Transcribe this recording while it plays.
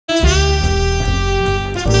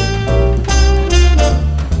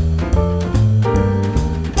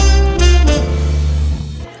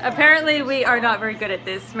Apparently we are not very good at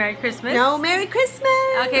this. Merry Christmas. No, Merry Christmas.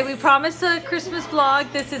 Okay, we promised a Christmas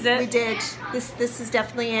vlog. This is it. We did. This is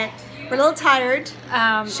definitely it. We're a little tired.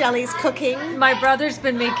 Shelly's cooking. My brother's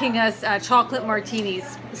been making us chocolate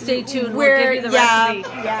martinis. Stay tuned. We'll give you the recipe.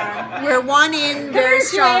 Yeah. We're one in very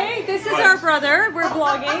strong. Jay. This is our brother. We're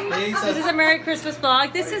vlogging. This is a Merry Christmas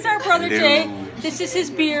vlog. This is our brother Jay. This is his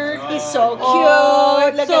beard. He's so cute.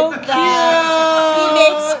 Oh, Look so at that. He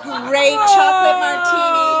makes great chocolate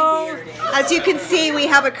martinis. As you can see, we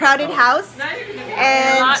have a crowded house.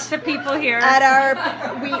 And lots of people here. At our,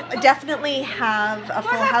 we definitely have a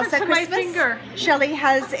full house at Christmas. My finger? Shelly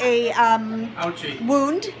has a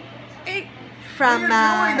wound from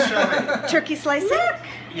turkey slicing.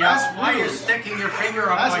 Yes, why you're sticking your finger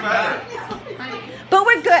up like that? But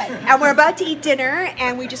we're good, and we're about to eat dinner,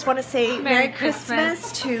 and we just want to say Merry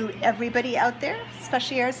Christmas to everybody out there,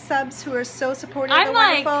 especially our subs who are so supportive and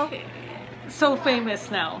wonderful. I'm like so famous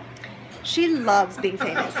now. She loves being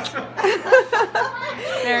famous.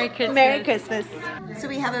 Merry Christmas. Merry Christmas. So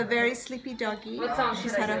we have a very sleepy doggy.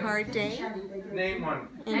 She's had a hard day. Name one.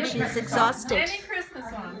 And she's exhausted. Any Christmas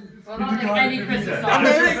one. Well, not like any Christmas And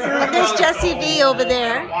there's Jessii Vee over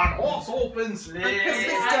there. One horse open sleigh. On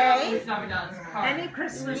Christmas Day. Any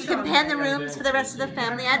Christmas. You can pan the rooms for the rest of the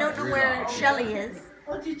family. I don't know where Shelly is.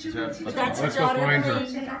 But that's her daughter playing.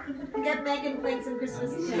 Get Megan playing some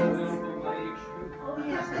Christmas tunes.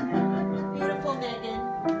 Beautiful Megan.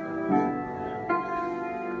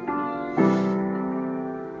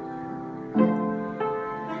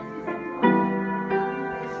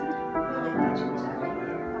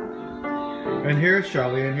 And here's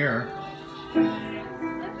Shelly in here.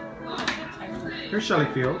 Here's Shelly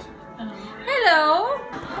Field. Hello.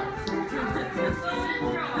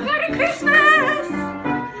 Merry Christmas.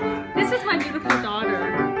 This is my beautiful daughter.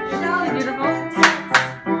 Isn't she beautiful?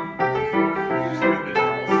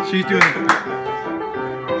 She's doing it.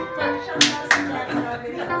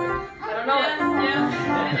 I don't know. Yes.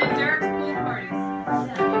 And Derek's pool parties.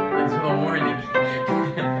 That's for the warning.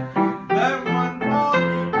 That one for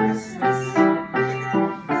Christmas.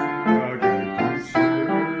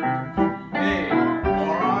 Hey,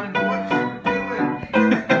 Lauren, what you doing?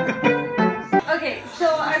 Okay, so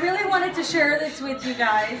I really wanted to share this with you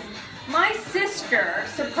guys. My sister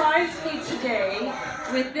surprised me today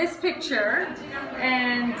with this picture,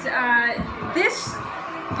 and this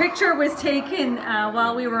picture was taken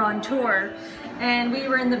while we were on tour, and we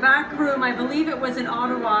were in the back room, I believe it was in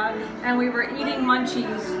Ottawa, and we were eating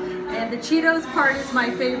munchies, and the Cheetos part is my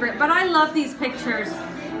favorite, but I love these pictures.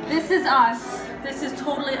 This is us. This is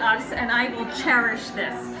totally us, and I will cherish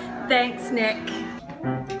this. Thanks, Nick.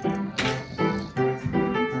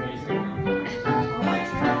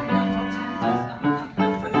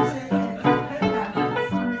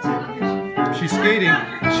 She's skating.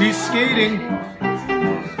 She's skating.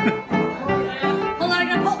 Hold on, I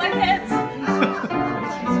gotta pull my pants.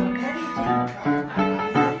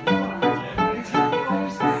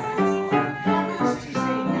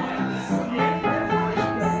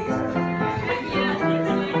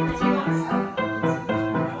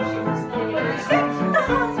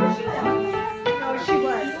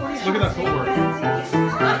 Look at that footwork.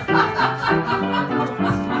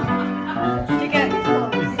 Did you get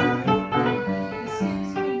close?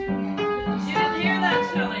 You didn't hear that,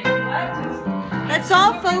 Shelly. That's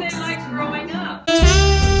all, folks. Like growing